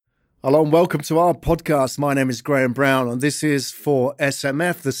Hello and welcome to our podcast. My name is Graham Brown and this is for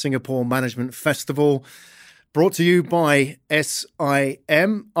SMF, the Singapore Management Festival, brought to you by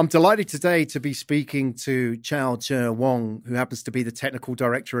SIM. I'm delighted today to be speaking to Chow Cher Wong, who happens to be the Technical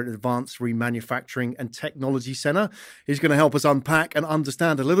Director at Advanced Remanufacturing and Technology Centre. He's going to help us unpack and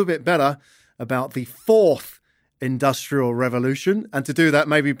understand a little bit better about the fourth industrial revolution, and to do that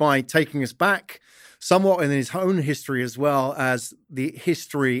maybe by taking us back somewhat in his own history as well as the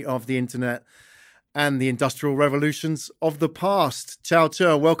history of the internet and the industrial revolutions of the past. Chow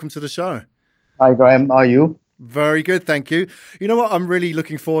Cher, welcome to the show. Hi, Graham. How are you? Very good, thank you. You know what I'm really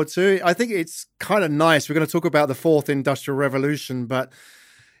looking forward to? I think it's kind of nice. We're going to talk about the fourth industrial revolution, but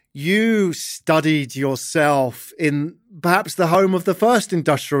you studied yourself in perhaps the home of the first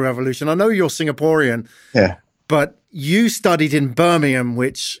industrial revolution. I know you're Singaporean, but you studied in Birmingham,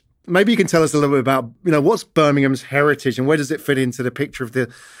 which maybe you can tell us a little bit about, what's Birmingham's heritage and where does it fit into the picture of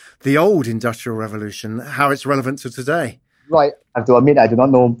the old industrial revolution, how it's relevant to today? Right. I have to admit, I do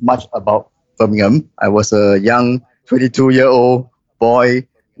not know much about Birmingham. I was a young 22-year-old boy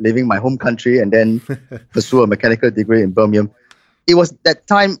leaving my home country and then pursue a mechanical degree in Birmingham. It was that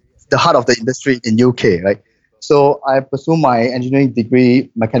time the heart of the industry in UK, right? So I pursued my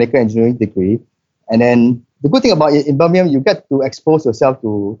mechanical engineering degree, and then the good thing about it, in Birmingham, you get to expose yourself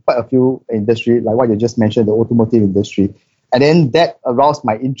to quite a few industries, like what you just mentioned, the automotive industry. And then that aroused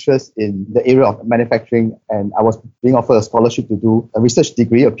my interest in the area of manufacturing. And I was being offered a scholarship to do a research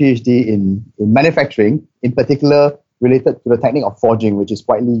degree, a PhD in manufacturing, in particular related to the technique of forging, which is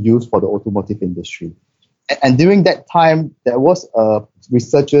widely used for the automotive industry. And during that time, there was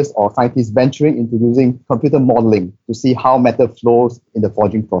researchers or scientists venturing into using computer modeling to see how metal flows in the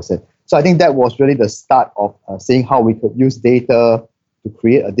forging process. So I think that was really the start of seeing how we could use data to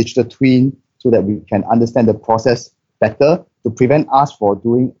create a digital twin so that we can understand the process better to prevent us from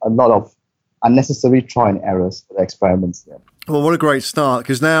doing a lot of unnecessary trial and errors for the experiments. Yeah. Well, what a great start,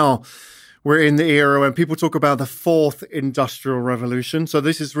 because now we're in the era when people talk about the fourth industrial revolution. So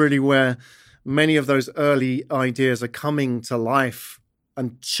this is really where many of those early ideas are coming to life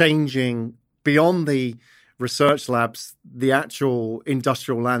and changing beyond the research labs, the actual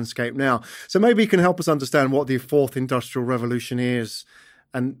industrial landscape now. So maybe you can help us understand what the fourth industrial revolution is,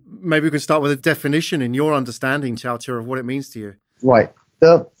 and maybe we can start with a definition in your understanding, Chow Cher, of what it means to you. Right.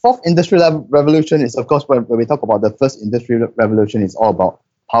 The fourth industrial revolution is, of course, when we talk about the first industrial revolution, it's all about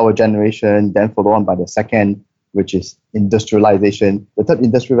power generation, then followed on by the second, which is industrialization. The third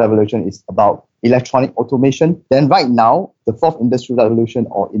industrial revolution is about electronic automation. Then right now, the fourth industrial revolution,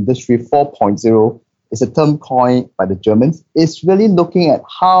 or Industry 4.0, is a term coined by the Germans. It's really looking at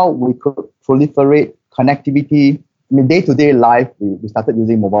how we could proliferate connectivity. I mean, day-to-day life, we started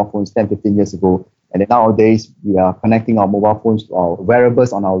using mobile phones 10, 15 years ago. And then nowadays, we are connecting our mobile phones to our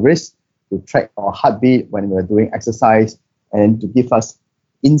wearables on our wrists to track our heartbeat when we're doing exercise and to give us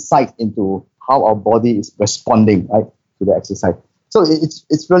insight into how our body is responding, right, to the exercise. So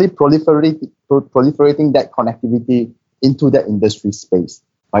it's really proliferating that connectivity into that industry space,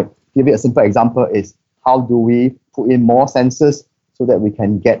 right? Give it a simple example is, how do we put in more sensors so that we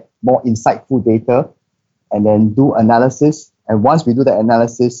can get more insightful data and then do analysis? And once we do the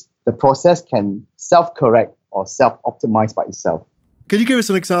analysis, the process can self-correct or self-optimize by itself. Could you give us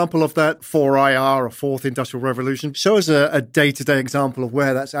an example of that 4IR, or fourth industrial revolution? Show us a day-to-day example of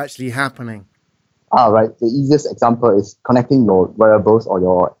where that's actually happening. Right. The easiest example is connecting your wearables or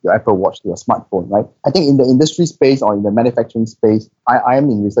your Apple Watch to your smartphone, right? I think in the industry space or in the manufacturing space, I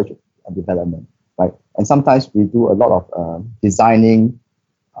am in research and development, right? And sometimes we do a lot of designing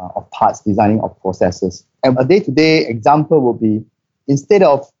of parts, designing of processes. And a day-to-day example would be, instead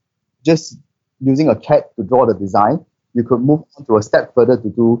of just using a CAD to draw the design, you could move on to a step further to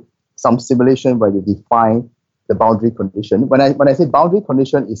do some simulation where you define the boundary condition. When I say boundary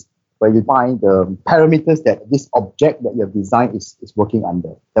condition, is where you find the parameters that this object that you have designed is working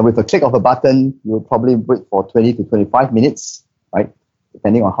under. Then with a click of a button, you'll probably wait for 20 to 25 minutes, right?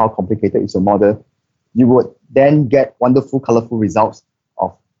 Depending on how complicated is your model. You would then get wonderful, colorful results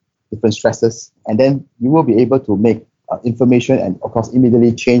of different stresses. And then you will be able to make information and, of course,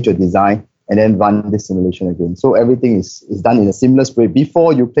 immediately change your design and then run this simulation again. So everything is done in a seamless way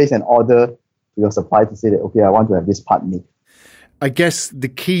before you place an order to your supplier to say that, okay, I want to have this part made. I guess the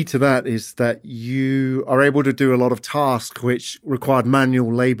key to that is that you are able to do a lot of tasks which required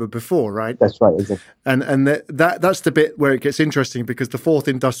manual labor before, right? That's right, exactly. And that's the bit where it gets interesting, because the fourth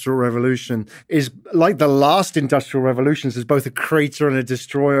industrial revolution is like the last industrial revolutions, is both a creator and a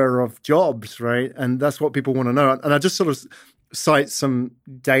destroyer of jobs, right? And that's what people want to know. And I just sort of cite some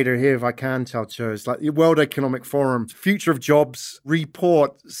data here if I can, Chow Cher. It's like the World Economic Forum Future of Jobs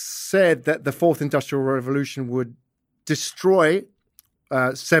report said that the fourth industrial revolution would destroy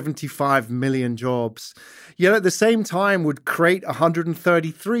 75 million jobs, yet at the same time would create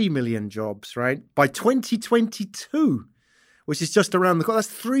 133 million jobs, right? By 2022, which is just around the corner, that's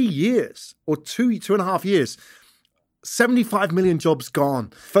 3 years or 2.5 years. 75 million jobs gone.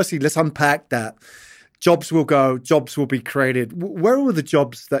 Firstly, let's unpack that. Jobs will go, jobs will be created. Where will the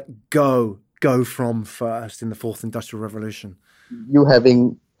jobs that go from first in the fourth industrial revolution? You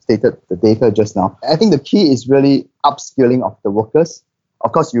having stated the data just now, I think the key is really upskilling of the workers.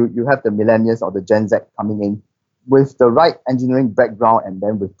 Of course, you have the millennials or the Gen Z coming in with the right engineering background and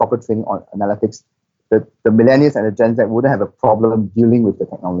then with proper training on analytics. The millennials and the Gen Z wouldn't have a problem dealing with the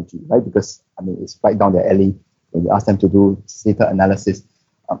technology, right? Because, it's right down their alley when you ask them to do data analysis.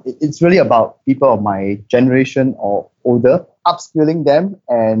 It's really about people of my generation or older, upskilling them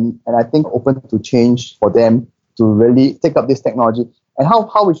and I think open to change for them to really take up this technology. And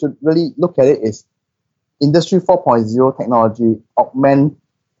how we should really look at it is Industry 4.0 technology augment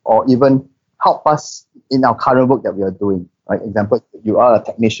or even help us in our current work that we are doing. Right? Example, you are a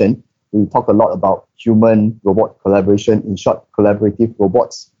technician. We talk a lot about human-robot collaboration, in short, collaborative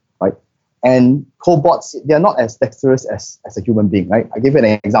robots, right? And cobots, they are not as dexterous as a human being, right? I give you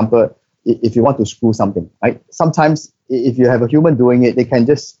an example. If you want to screw something, right? Sometimes if you have a human doing it, they can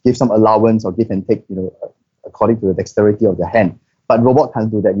just give some allowance or give and take, according to the dexterity of the hand. But robot can't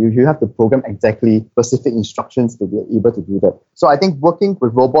do that. You have to program exactly specific instructions to be able to do that. So I think working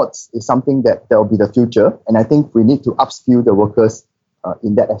with robots is something that will be the future. And I think we need to upskill the workers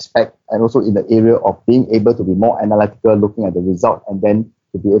in that aspect and also in the area of being able to be more analytical, looking at the result, and then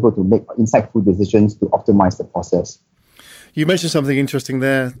to be able to make insightful decisions to optimize the process. You mentioned something interesting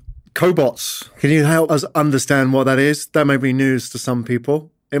there. Cobots. Can you help us understand what that is? That may be news to some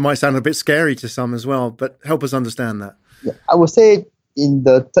people. It might sound a bit scary to some as well, but help us understand that. Yeah, I would say in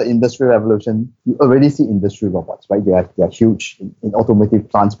the third industrial revolution, you already see industry robots, right? They are huge in automotive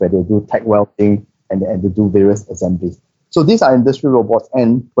plants where they do tech welding and they do various assemblies. So these are industry robots.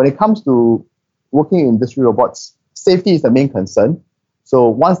 And when it comes to working in industry robots, safety is the main concern. So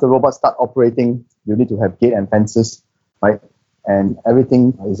once the robots start operating, you need to have gate and fences, right? And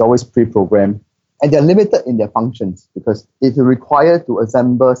everything is always pre-programmed. And they're limited in their functions because if you require to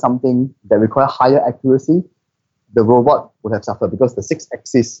assemble something that requires higher accuracy, the robot would have suffered because the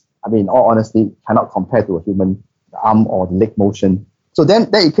 6-axis, in all honesty, cannot compare to a human arm or the leg motion. So then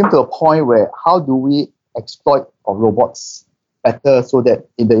it came to a point where how do we exploit our robots better so that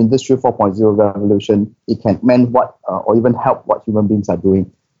in the Industry 4.0 revolution, it can mend what or even help what human beings are doing.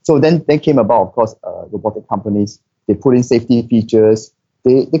 So then came about, of course, robotic companies. They put in safety features.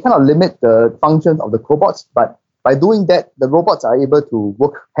 They kind of limit the functions of the cobots, but by doing that, the robots are able to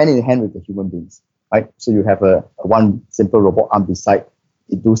work hand in hand with the human beings, right? So you have a one simple robot arm beside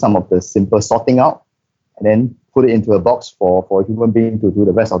it, do some of the simple sorting out, and then put it into a box for a human being to do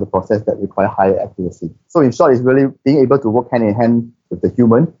the rest of the process that require higher accuracy. So in short, it's really being able to work hand in hand with the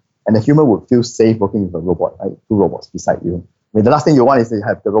human, and the human would feel safe working with a robot, right? Two robots beside you. The last thing you want is to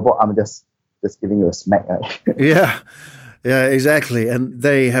have the robot arm just giving you a smack, right? Yeah, exactly. And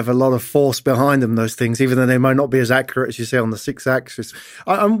they have a lot of force behind them, those things, even though they might not be as accurate as you say on the 6-axis.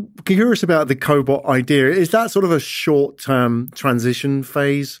 I'm curious about the cobot idea. Is that sort of a short-term transition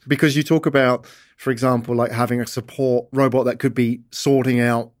phase? Because you talk about, for example, like having a support robot that could be sorting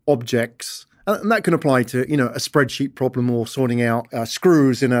out objects. And that can apply to, a spreadsheet problem or sorting out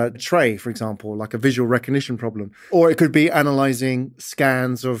screws in a tray, for example, like a visual recognition problem. Or it could be analyzing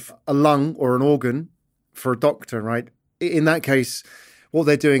scans of a lung or an organ for a doctor, right? In that case, what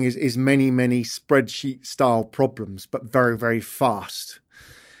they're doing is many, many spreadsheet style problems, but very, very fast.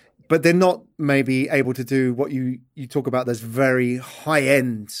 But they're not maybe able to do what you talk about, those very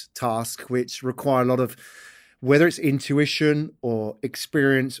high-end tasks, which require a lot of, whether it's intuition or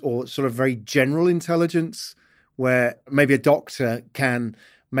experience or sort of very general intelligence, where maybe a doctor can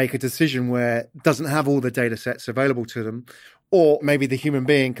make a decision where it doesn't have all the data sets available to them, or maybe the human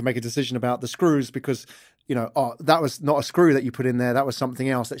being can make a decision about the screws because that was not a screw that you put in there. That was something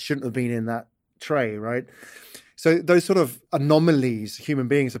else that shouldn't have been in that tray, right? So those sort of anomalies, human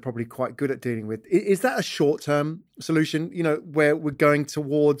beings are probably quite good at dealing with. Is that a short-term solution, where we're going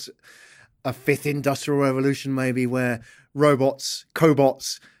towards a fifth industrial revolution, maybe, where robots,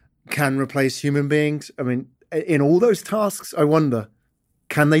 cobots can replace human beings? In all those tasks, I wonder,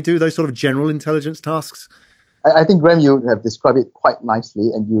 can they do those sort of general intelligence tasks? I think, Graham, you have described it quite nicely,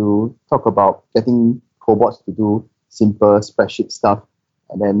 and you talk about getting cobots to do simple spreadsheet stuff.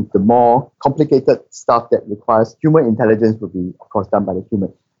 And then the more complicated stuff that requires human intelligence will be, of course, done by the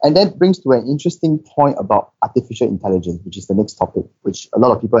human. And that brings to an interesting point about artificial intelligence, which is the next topic, which a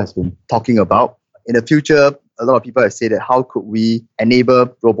lot of people have been talking about. In the future, a lot of people have said that how could we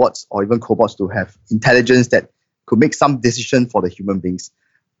enable robots or even cobots to have intelligence that could make some decision for the human beings.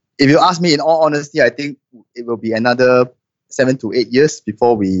 If you ask me, in all honesty, I think it will be another 7 to 8 years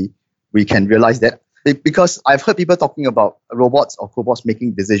before we can realize that. Because I've heard people talking about robots or cobots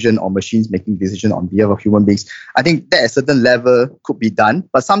making decision or machines making decision on behalf of human beings. I think that at a certain level could be done.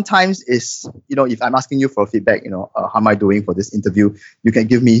 But sometimes if I'm asking you for feedback, how am I doing for this interview? You can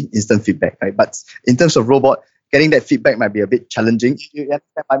give me instant feedback, right? But in terms of robot, getting that feedback might be a bit challenging. You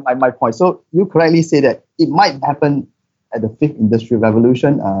understand my point. So you correctly say that it might happen at the fifth industrial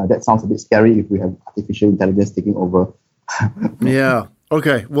revolution. That sounds a bit scary if we have artificial intelligence taking over. Yeah.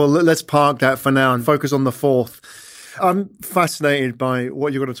 Okay, well, let's park that for now and focus on the fourth. I'm fascinated by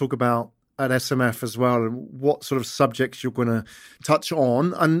what you're going to talk about at SMF as well, and what sort of subjects you're going to touch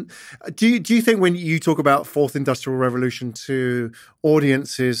on. And do you think when you talk about fourth industrial revolution to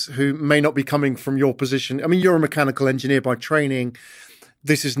audiences who may not be coming from your position, I mean, you're a mechanical engineer by training,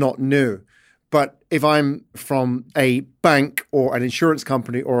 this is not new. But if I'm from a bank or an insurance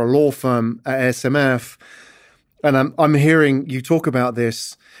company or a law firm at SMF, and I'm hearing you talk about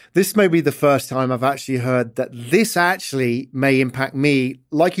this may be the first time I've actually heard that this actually may impact me,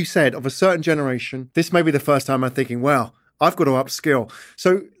 like you said, of a certain generation. This may be the first time I'm thinking, well, I've got to upskill.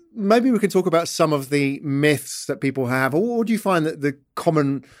 So maybe we can talk about some of the myths that people have, or what do you find that the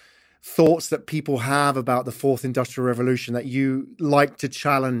common thoughts that people have about the fourth industrial revolution that you like to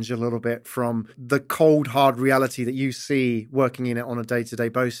challenge a little bit from the cold, hard reality that you see working in it on a day-to-day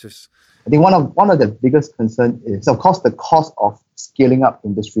basis? I think one of the biggest concerns is, of course, the cost of scaling up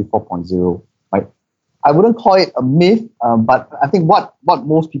Industry 4.0. Right? I wouldn't call it a myth, but I think what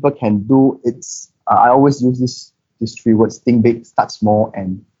most people can do, it's I always use these three words: think big, start small,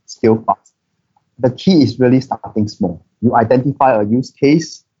 and scale fast. The key is really starting small. You identify a use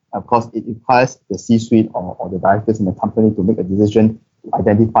case. Of course, it requires the C-suite or the directors in the company to make a decision to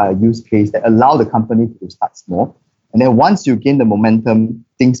identify a use case that allow the company to start small. And then once you gain the momentum,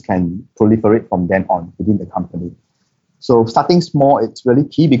 things can proliferate from then on within the company. So starting small, it's really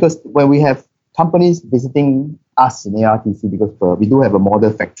key, because when we have companies visiting us in ARTC, because we do have a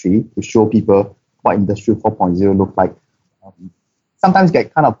model factory to show people what Industry 4.0 look like, sometimes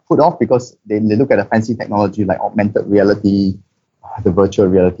get kind of put off because they look at a fancy technology like augmented reality, the virtual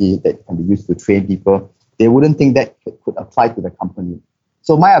reality that can be used to train people. They wouldn't think that could apply to the company.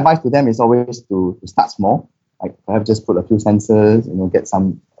 So my advice to them is always to start small. Like perhaps just put a few sensors, get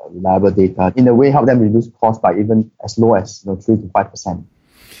some reliable data. In a way, help them reduce costs by even as low as 3 to 5%.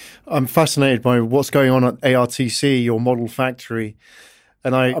 I'm fascinated by what's going on at ARTC, your model factory.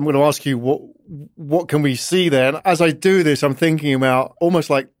 And I'm going to ask you, what can we see there? And as I do this, I'm thinking about almost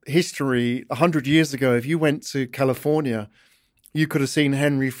like history. 100 years ago, if you went to California, you could have seen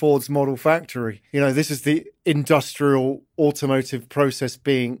Henry Ford's model factory. This is the industrial automotive process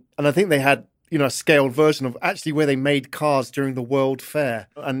being, and I think they had a scaled version of actually where they made cars during the World Fair.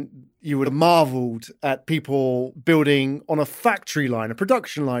 And you would have marveled at people building on a factory line, a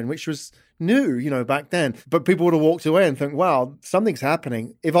production line, which was new, back then. But people would have walked away and think, wow, something's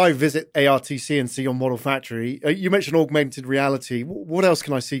happening. If I visit ARTC and see your model factory, you mentioned augmented reality. What else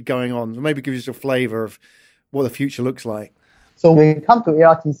can I see going on? Maybe give us a flavor of what the future looks like. So when we come to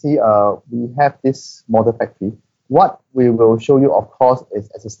ARTC, we have this model factory. What we will show you, of course, is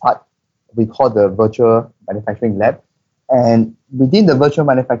as a start, we call the virtual manufacturing lab. And within the virtual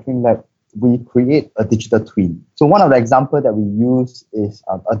manufacturing lab, we create a digital twin. So one of the examples that we use is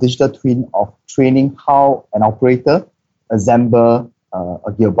a digital twin of training how an operator assemble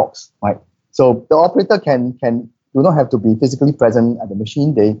a gearbox, right? So the operator do not have to be physically present at the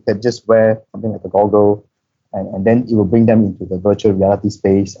machine. They can just wear something like a goggle, and then it will bring them into the virtual reality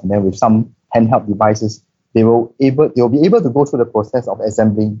space. And then with some handheld devices, they will be able to go through the process of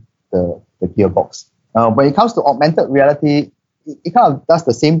assembling the gearbox. When it comes to augmented reality, it kind of does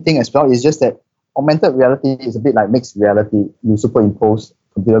the same thing as well. It's just that augmented reality is a bit like mixed reality. You superimpose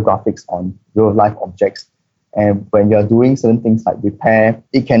computer graphics on real life objects. And when you're doing certain things like repair,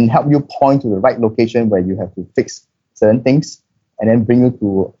 it can help you point to the right location where you have to fix certain things, and then bring you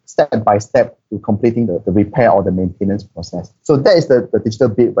to step by step to completing the repair or the maintenance process. So that is the digital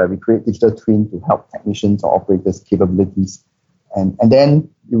bit where we create digital twin to help technicians or operators' capabilities. And then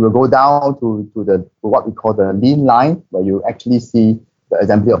you will go down to what we call the lean line, where you actually see the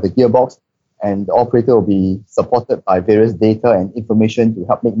assembly of the gearbox, and the operator will be supported by various data and information to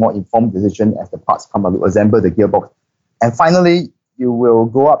help make more informed decisions as the parts come out to assemble the gearbox. And finally, you will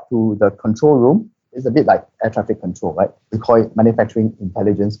go up to the control room. It's a bit like air traffic control, right? We call it manufacturing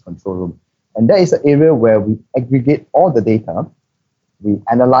intelligence control room. And that is an area where we aggregate all the data, we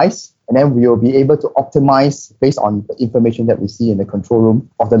analyze, and then we will be able to optimize based on the information that we see in the control room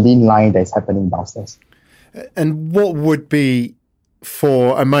of the lean line that is happening downstairs. And what would be,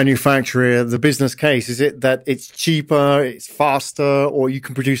 for a manufacturer, the business case? Is it that it's cheaper, it's faster, or you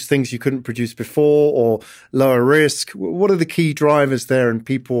can produce things you couldn't produce before, or lower risk? What are the key drivers there and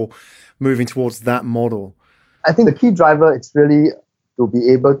people moving towards that model? I think the key driver is really to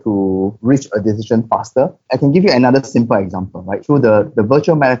be able to reach a decision faster. I can give you another simple example, right? Through the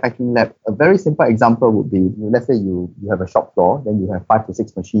virtual manufacturing lab, a very simple example would be, let's say you have a shop floor, then you have 5 to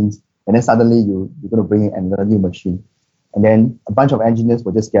 6 machines, and then suddenly you're going to bring in another new machine. And then a bunch of engineers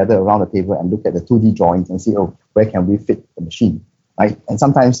will just gather around the table and look at the 2D drawings and see, where can we fit the machine, right? And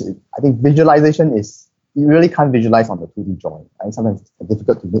sometimes I think visualization is, you really can't visualize on the 2D drawing, right? Sometimes it's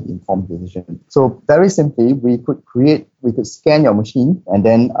difficult to make informed decisions. So very simply, we could scan your machine and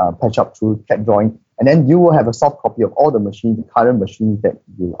then patch up through CAD drawing. And then you will have a soft copy of all the current machines that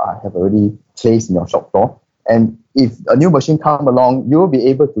you have already placed in your shop floor. And if a new machine comes along, you will be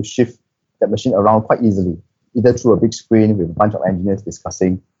able to shift that machine around quite easily, either through a big screen with a bunch of engineers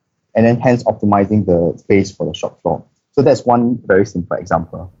discussing, and then hence optimizing the space for the shop floor. So that's one very simple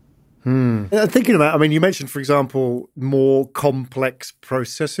example. Thinking about, you mentioned, for example, more complex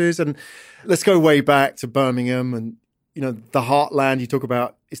processes, and let's go way back to Birmingham and, the heartland. You talk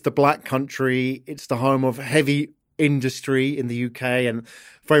about it's the Black Country, it's the home of heavy industry in the UK, and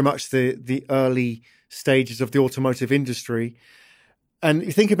very much the early stages of the automotive industry. And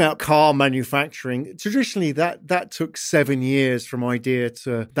you think about car manufacturing, traditionally that took 7 years from idea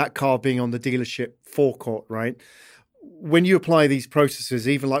to that car being on the dealership forecourt, right? When you apply these processes,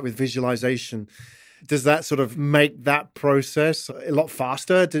 even like with visualization, does that sort of make that process a lot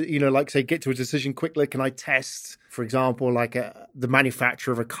faster? Like say, get to a decision quickly? Can I test, for example, like the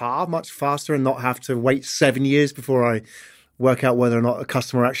manufacturer of a car much faster and not have to wait 7 years before I work out whether or not a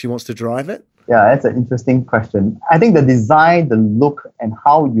customer actually wants to drive it? Yeah, that's an interesting question. I think the design, the look, and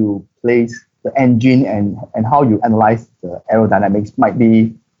how you place the engine and how you analyze the aerodynamics might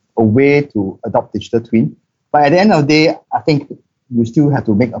be a way to adopt digital twin. But at the end of the day, I think you still have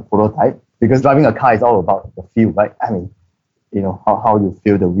to make a prototype, because driving a car is all about the feel, right? How you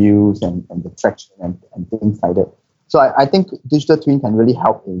feel the wheels and the traction and things like that. So I think digital twin can really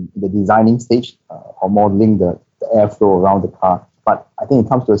help in the designing stage or modeling the airflow around the car. But I think it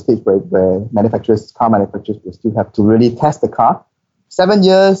comes to a stage where car manufacturers will still have to really test the car. 7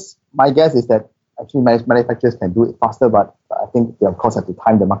 years, my guess is that actually manufacturers can do it faster, but I think they of course have to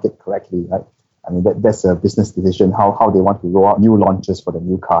time the market correctly, right? That's a business decision, how they want to roll out new launches for the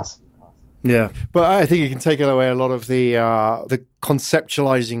new cars. Yeah, but I think you can take away a lot of the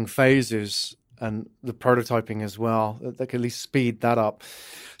conceptualizing phases and the prototyping as well. That can at least speed that up.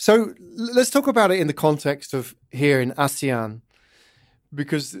 So let's talk about it in the context of here in ASEAN,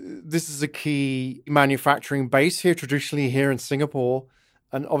 because this is a key manufacturing base here, traditionally here in Singapore.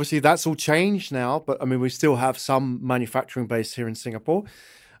 And obviously that's all changed now, but we still have some manufacturing base here in Singapore.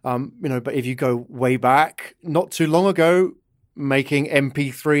 But if you go way back, not too long ago, making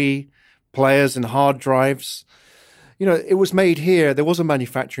MP3 players and hard drives, it was made here. There was a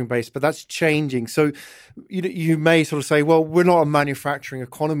manufacturing base, but that's changing. So you may sort of say, well, we're not a manufacturing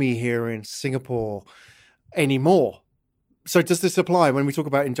economy here in Singapore anymore. So does this apply when we talk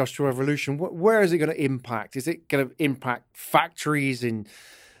about industrial revolution? Where is it going to impact? Is it going to impact factories in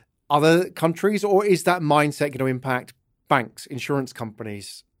other countries, or is that mindset going to impact banks, insurance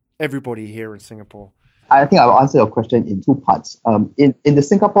companies, everybody here in Singapore? I think I'll answer your question in 2 parts. In the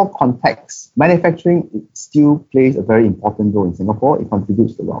Singapore context, manufacturing still plays a very important role in Singapore. It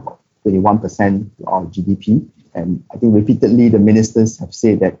contributes to about 21% to our GDP. And I think repeatedly the ministers have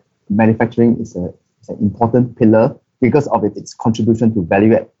said that manufacturing is an important pillar because of its contribution to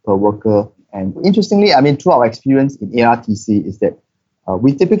value add per worker. And interestingly, through our experience in ARTC is that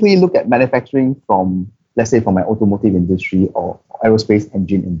we typically look at manufacturing from, let's say, from an automotive industry or aerospace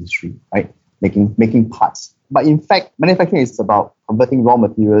engine industry, right? Making parts. But in fact, manufacturing is about converting raw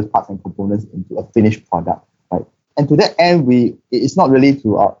materials, parts and components into a finished product, right? And to that end, it's not really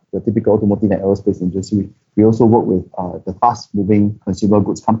to the typical automotive and aerospace industry. We also work with the fast-moving consumer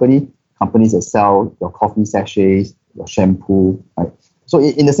goods companies that sell your coffee sachets, your shampoo, right? So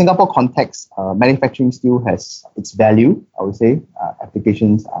in the Singapore context, manufacturing still has its value, I would say.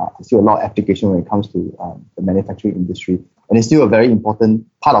 Applications, still a lot of application when it comes to the manufacturing industry. And it's still a very important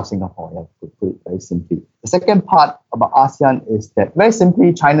part of Singapore, to put it very simply. The second part about ASEAN is that, very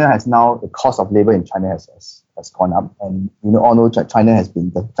simply, the cost of labor in China has has gone up. And all know China has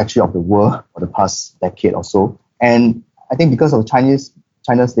been the factory of the world for the past decade or so. And I think because of China's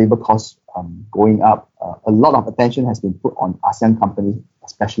labor costs going up, a lot of attention has been put on ASEAN companies,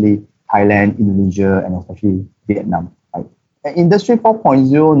 especially Thailand, Indonesia, and especially Vietnam. Right? And Industry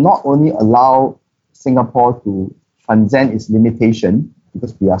 4.0 not only allow Singapore to transcend its limitation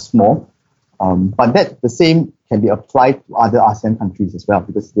because we are small, but that the same can be applied to other ASEAN countries as well,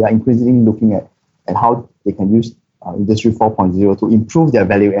 because they are increasingly looking at how they can use Industry 4.0 to improve their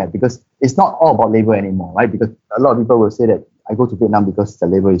value add, because it's not all about labor anymore, right? Because a lot of people will say that I go to Vietnam because the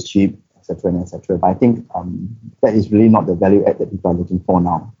labor is cheap, etc., and etc. But I think that is really not the value add that people are looking for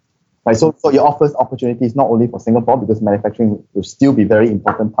now. Right, so it offers opportunities not only for Singapore, because manufacturing will still be a very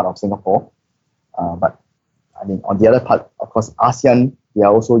important part of Singapore, but I mean, on the other part, of course, ASEAN, they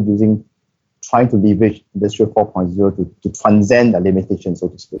are also trying to leverage Industry 4.0 to transcend the limitations, so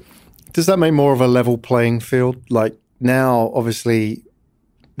to speak. Does that make more of a level playing field? Like now, obviously,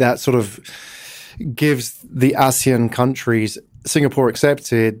 that sort of gives the ASEAN countries, Singapore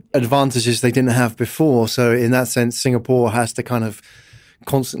accepted, advantages they didn't have before. So in that sense, Singapore has to kind of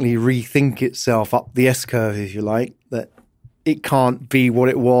constantly rethink itself up the S-curve, if you like, that it can't be what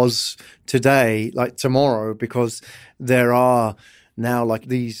it was today, like tomorrow, because there are now like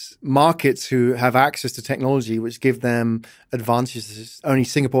these markets who have access to technology which give them advantages only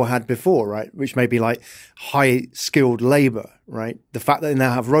Singapore had before, right? Which may be like high skilled labor, right? The fact that they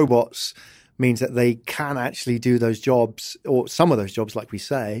now have robots means that they can actually do those jobs, or some of those jobs, like we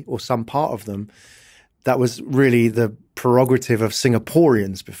say, or some part of them. That was really the prerogative of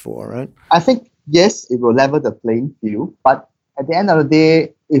Singaporeans before, right? I think, yes, it will level the playing field. But at the end of the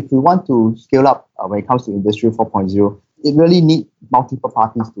day, if we want to scale up when it comes to Industry 4.0, it really needs multiple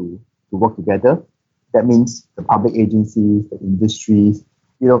parties to work together. That means the public agencies, the industries,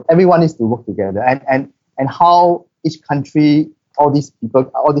 everyone needs to work together. And how each country, all these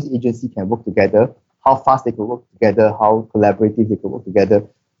people, all these agencies can work together, how fast they can work together, how collaborative they can work together,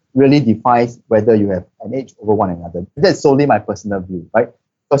 really defines whether you have an edge over one another. That's solely my personal view, right?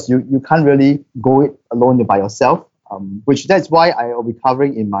 Because you can't really go it alone by yourself, that's why I will be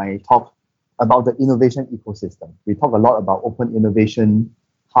covering in my talk about the innovation ecosystem. We talk a lot about open innovation.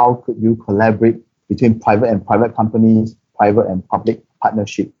 How could you collaborate between private and private companies, private and public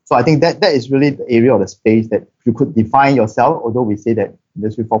partnership? So I think that is really the area or the space that you could define yourself, although we say that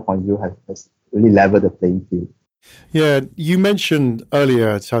Industry 4.0 has really leveled the playing field. Yeah, you mentioned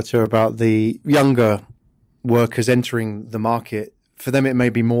earlier, Chow Cher, about the younger workers entering the market. For them, it may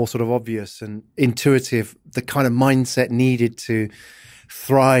be more sort of obvious and intuitive, the kind of mindset needed to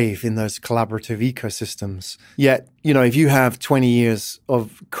thrive in those collaborative ecosystems. Yet, if you have 20 years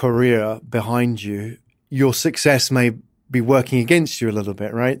of career behind you, your success may be working against you a little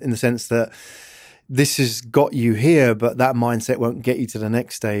bit, right? In the sense that this has got you here, but that mindset won't get you to the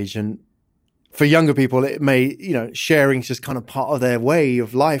next stage. And for younger people, it may, sharing is just kind of part of their way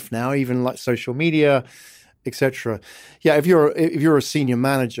of life now, even like social media, etc. Yeah, if you're a senior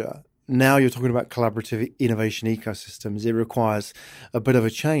manager, now you're talking about collaborative innovation ecosystems. It requires a bit of a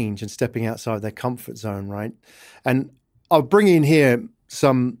change and stepping outside their comfort zone, right? And I'll bring in here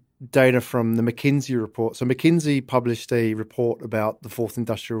some data from the McKinsey report. So McKinsey published a report about the fourth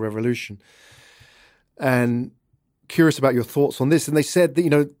industrial revolution, and curious about your thoughts on this. And they said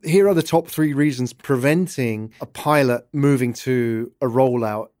that, here are the top 3 reasons preventing a pilot moving to a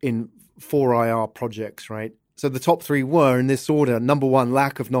rollout in 4IR projects, right? So the top 3 were in this order. Number 1,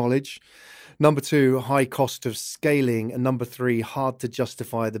 lack of knowledge. Number 2, high cost of scaling. And number 3, hard to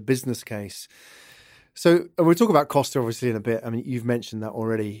justify the business case. So we'll talk about cost obviously in a bit. I mean, you've mentioned that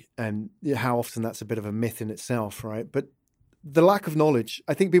already, and how often that's a bit of a myth in itself, right? But the lack of knowledge,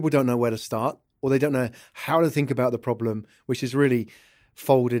 I think people don't know where to start, or they don't know how to think about the problem, which is really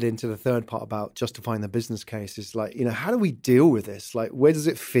folded into the third part about justifying the business case. Is like, how do we deal with this? Like, where does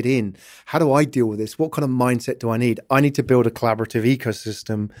it fit in? How do I deal with this? What kind of mindset do I need? I need to build a collaborative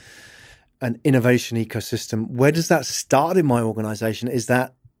ecosystem, an innovation ecosystem. Where does that start in my organization? Is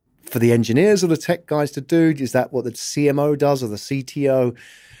that for the engineers or the tech guys to do? Is that what the CMO does or the CTO?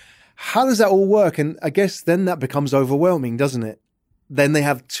 How does that all work? And I guess then that becomes overwhelming, doesn't it? Then they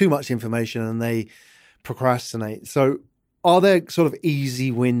have too much information and they procrastinate. So are there sort of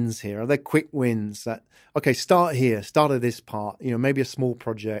easy wins here? Are there quick wins that, okay, start here, start at this part, maybe a small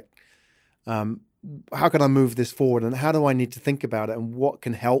project. How can I move this forward? And how do I need to think about it? And what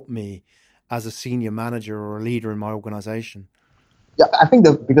can help me as a senior manager or a leader in my organization? Yeah, I think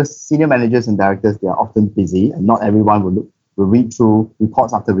because senior managers and directors, they are often busy, and not everyone will read through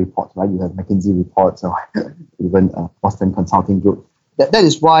reports after reports, right? You have McKinsey reports or even Boston Consulting Group. That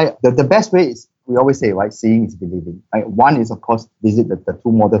is why the best way is we always say, right, seeing is believing. Right? One is, of course, visit the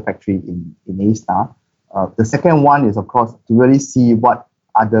tool model factory in A-Star. The second one is, of course, to really see what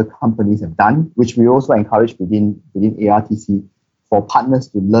other companies have done, which we also encourage within ARTC for partners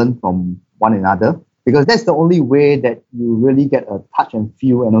to learn from one another, because that's the only way that you really get a touch and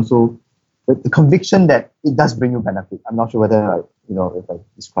feel, and also the conviction that it does bring you benefit. I'm not sure whether if I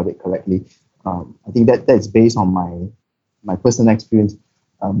describe it correctly. I think that's based on my personal experience.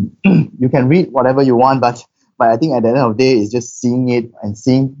 You can read whatever you want, but I think at the end of the day, it's just seeing it and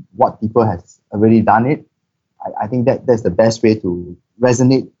seeing what people have already done it. I think that's the best way to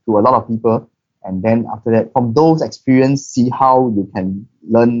resonate to a lot of people. And then after that, from those experiences, see how you can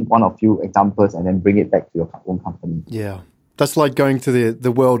learn one or few examples and then bring it back to your own company. Yeah. That's like going to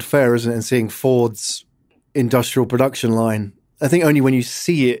the World Fair, isn't it, and seeing Ford's industrial production line. I think only when you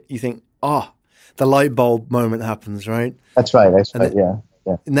see it, you think, the light bulb moment happens, right? That's right.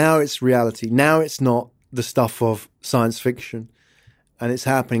 Yeah. Now it's reality. Now it's not the stuff of science fiction, and it's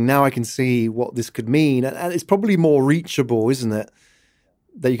happening. Now I can see what this could mean, and it's probably more reachable, isn't it?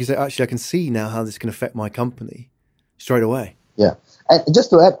 That you can say, actually, I can see now how this can affect my company straight away. Yeah. And just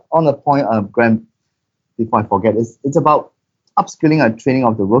to add on the point, Graham, before I forget, it's about upskilling and training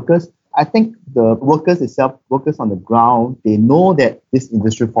of the workers. I think the workers itself, workers on the ground, they know that this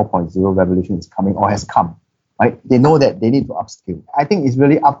Industry 4.0 revolution is coming or has come, right? They know that they need to upskill. I think it's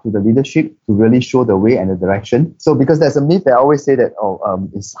really up to the leadership to really show the way and the direction. So because there's a myth that I always say that,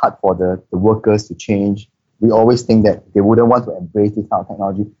 it's hard for the workers to change. We always think that they wouldn't want to embrace this kind of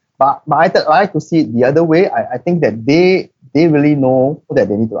technology. But I like to see it the other way. I think that they really know that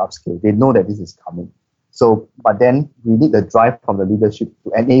they need to upskill. They know that this is coming. So, but then we need the drive from the leadership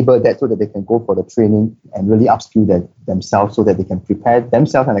to enable that so that they can go for the training and really upskill themselves so that they can prepare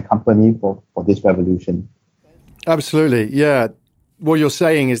themselves and the company for this revolution. Absolutely. Yeah. What you're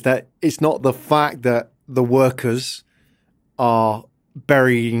saying is that it's not the fact that the workers are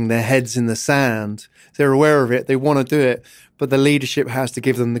burying their heads in the sand. They're aware of it. They want to do it. But the leadership has to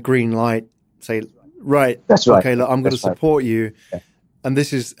give them the green light. Say, right. That's right. Okay, look, I'm going to support you. Yeah. And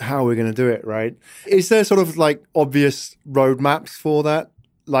this is how we're going to do it, right? Is there sort of like obvious roadmaps for that?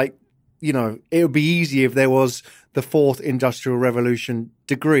 Like, it would be easy if there was the fourth industrial revolution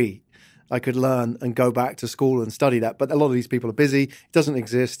degree. I could learn and go back to school and study that. But a lot of these people are busy. It doesn't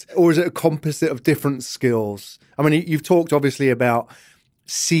exist. Or is it a composite of different skills? I mean, you've talked obviously about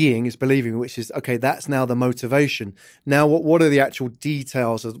seeing is believing, which is, okay, that's now the motivation. Now, what are the actual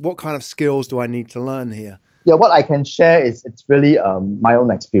details of what kind of skills do I need to learn here? Yeah, what I can share is it's really my own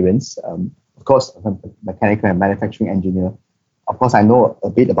experience. Of course, I'm a mechanical and manufacturing engineer. Of course, I know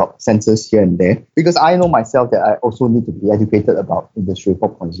a bit about sensors here and there because I know myself that I also need to be educated about Industry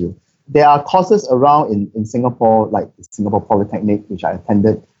 4.0. There are courses around in Singapore, like Singapore Polytechnic, which I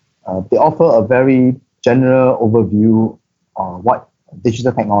attended. They offer a very general overview on what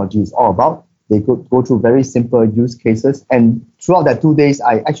digital technology is all about. They could go through very simple use cases. And throughout that 2 days,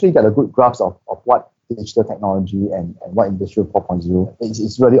 I actually got a good grasp of what digital technology and what Industry 4.0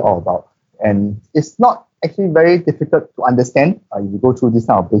 is really all about. And it's not actually very difficult to understand. You go through this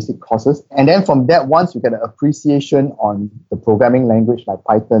kind of basic courses. And then from that, once you get an appreciation on the programming language like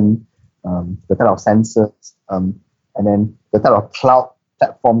Python, the type of sensors, and then the type of cloud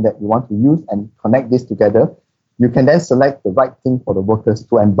platform that you want to use and connect this together, you can then select the right thing for the workers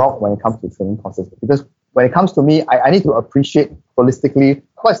to embark when it comes to training courses. Because when it comes to me, I need to appreciate holistically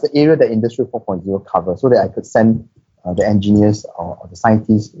what's the area that Industry 4.0 covers so that I could send the engineers or the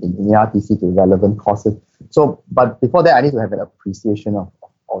scientists in ARTC to relevant courses. So, but before that, I need to have an appreciation of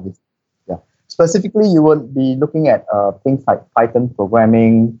all this. Yeah. Specifically, you would be looking at things like Python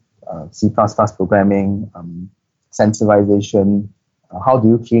programming, C++ programming, sensorization. How do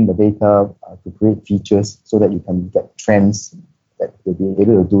you clean the data to create features so that you can get trends that you'll be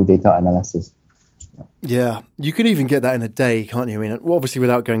able to do data analysis? Yeah, you can even get that in a day, can't you? I mean, obviously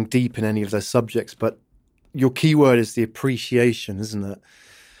without going deep in any of those subjects, but your keyword is the appreciation, isn't it?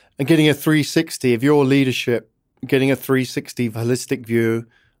 And getting a 360, if your leadership, getting a 360 holistic view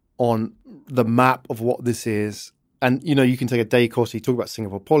on the map of what this is. And, you can take a day course. You talk about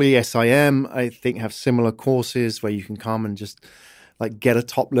Singapore Poly, SIM, I think have similar courses where you can come and just like get a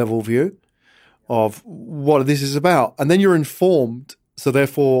top level view of what this is about. And then you're informed. So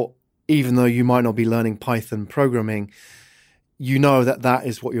therefore, even though you might not be learning Python programming, you know that that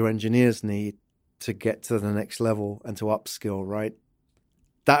is what your engineers need to get to the next level and to upskill, right?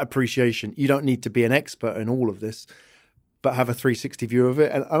 That appreciation. You don't need to be an expert in all of this, but have a 360 view of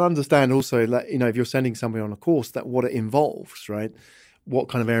it and understand also that, if you're sending somebody on a course, that what it involves, right? What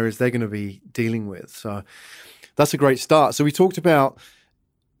kind of areas they're going to be dealing with. So that's a great start. So we talked about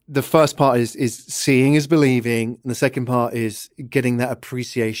the first part is seeing is believing, and the second part is getting that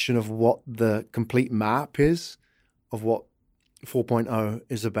appreciation of what the complete map is, of what 4.0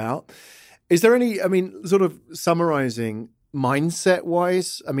 is about. Is there any, I mean, sort of summarizing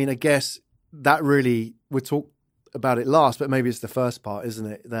mindset-wise, I mean, I guess that really, we'll talk about it last, but maybe it's the first part, isn't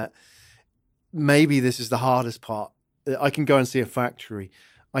it? That maybe this is the hardest part. I can go and see a factory.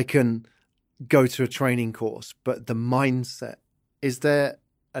 I can go to a training course, but the mindset, is there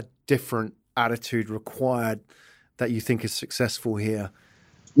a different attitude required that you think is successful here?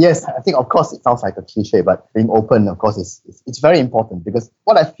 Yes, I think, of course, it sounds like a cliche, but being open, of course, it's very important, because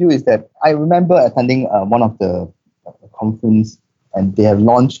what I feel is that I remember attending one of the conference, and they have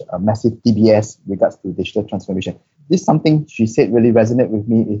launched a massive DBS regards to digital transformation. This is something she said really resonated with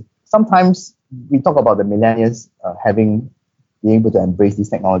me. Is sometimes we talk about the millennials being able to embrace this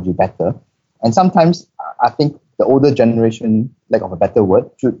technology better, and sometimes I think the older generation, lack of a better word,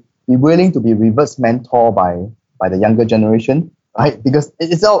 should be willing to be reverse mentor by the younger generation, right? Because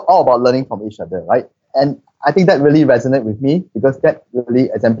it's all about learning from each other, right? And I think that really resonated with me, because that really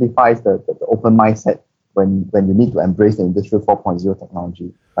exemplifies the open mindset when you need to embrace the Industrial 4.0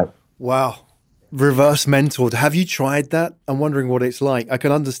 technology, right? Wow. Reverse mentored. Have you tried that? I'm wondering what it's like. I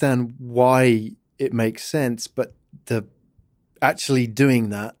can understand why it makes sense, but actually doing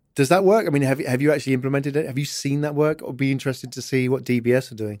that, does that work? I mean, have you actually implemented it? Have you seen that work, or be interested to see what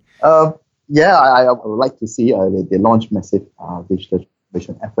DBS are doing? Yeah, I would like to see they launch massive digital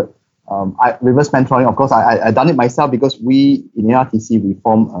transformation effort. Reverse mentoring, of course, I done it myself, because we in ARTC, we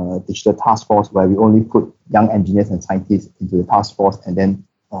form a digital task force where we only put young engineers and scientists into the task force, and then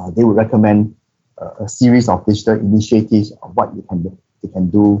they would recommend a series of digital initiatives of what they can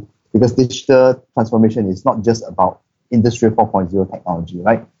do, because digital transformation is not just about Industrial 4.0 technology,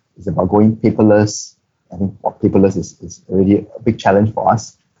 right? It's about going paperless. I think paperless is already a big challenge for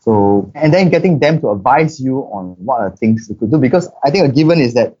us. So, and then getting them to advise you on what are things you could do, because I think a given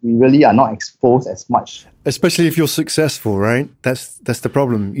is that we really are not exposed as much. Especially if you're successful, right? That's the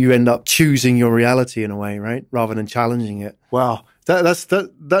problem. You end up choosing your reality in a way, right? Rather than challenging it. Wow. That's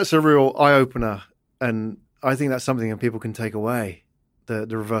a real eye-opener. And I think that's something that people can take away, the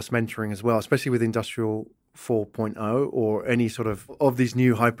reverse mentoring as well, especially with Industrial 4.0 or any sort of these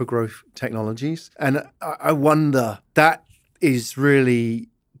new hypergrowth technologies. And I wonder, that is really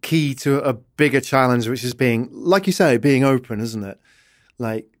key to a bigger challenge, which is being, like you say, being open, isn't it?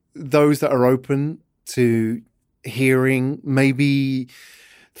 Like those that are open to hearing maybe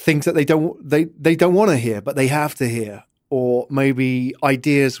things that they don't want to hear, but they have to hear, or maybe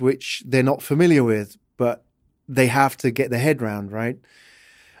ideas which they're not familiar with, but they have to get their head round, right?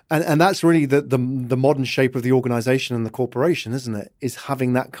 And that's really the modern shape of the organization and the corporation, isn't it? Is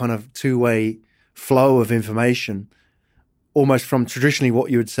having that kind of two-way flow of information, almost from traditionally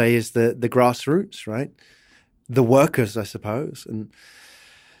what you would say is the grassroots, right? The workers, I suppose. And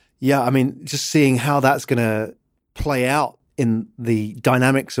yeah, I mean, just seeing how that's going to play out in the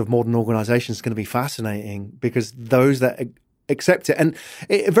dynamics of modern organizations is going to be fascinating, because those that accept it, and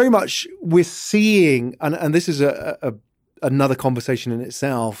it very much we're seeing, and this is another conversation in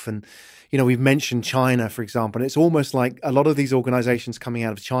itself. And, you know, we've mentioned China, for example, and it's almost like a lot of these organizations coming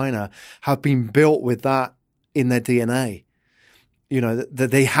out of China have been built with that in their DNA. You know, that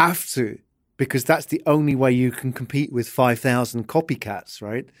they have to, because that's the only way you can compete with 5,000 copycats,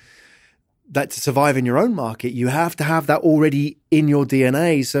 right? That to survive in your own market, you have to have that already in your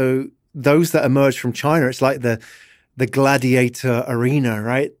DNA. So those that emerge from China, it's like the gladiator arena,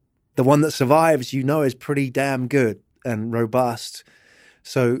 right? The one that survives, you know, is pretty damn good and robust.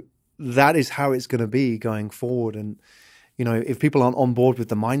 So that is how it's going to be going forward. And, you know, if people aren't on board with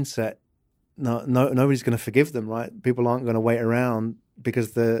the mindset, nobody's going to forgive them, right? People aren't going to wait around,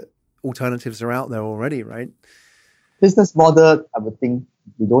 because the alternatives are out there already, right? Business model, I would think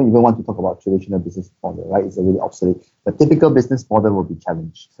we don't even want to talk about traditional business model, right? It's already obsolete. The typical business model will be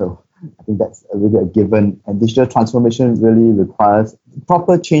challenged. So I think that's really a given. And digital transformation really requires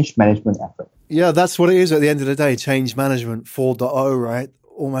proper change management effort. Yeah, that's what it is at the end of the day. Change management 4.0, right?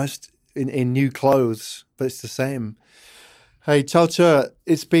 Almost in new clothes, but it's the same. Hey, Chow Cher,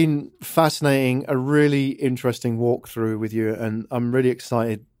 it's been fascinating, a really interesting walkthrough with you, and I'm really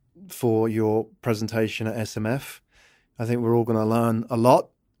excited for your presentation at SMF. I think we're all going to learn a lot.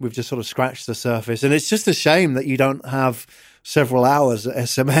 We've just sort of scratched the surface, and it's just a shame that you don't have several hours at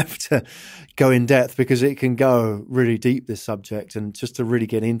SMF to go in depth, because it can go really deep, this subject, and just to really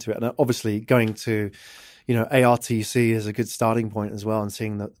get into it. And obviously going to, you know, ARTC is a good starting point as well, and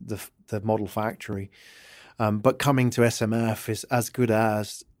seeing the model factory. But coming to SMF is as good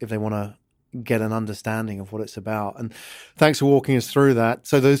as, if they want to get an understanding of what it's about. And thanks for walking us through that.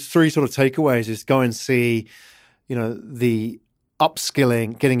 So those three sort of takeaways is go and see, the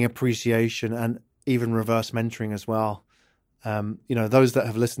upskilling, getting appreciation, and even reverse mentoring as well. Those that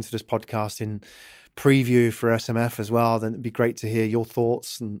have listened to this podcast in preview for SMF as well, then it'd be great to hear your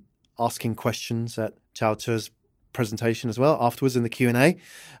thoughts and asking questions at Chow Cher's presentation as well afterwards in the Q&A,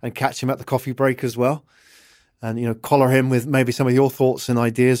 and catch him at the coffee break as well. And, collar him with maybe some of your thoughts and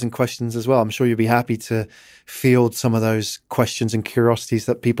ideas and questions as well. I'm sure you'll be happy to field some of those questions and curiosities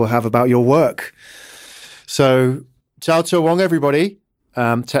that people have about your work. So Chow Cher Wong, everybody,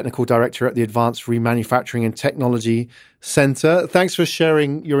 Technical Director at the Advanced Remanufacturing and Technology Center. Thanks for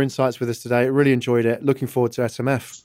sharing your insights with us today. I really enjoyed it. Looking forward to SMF.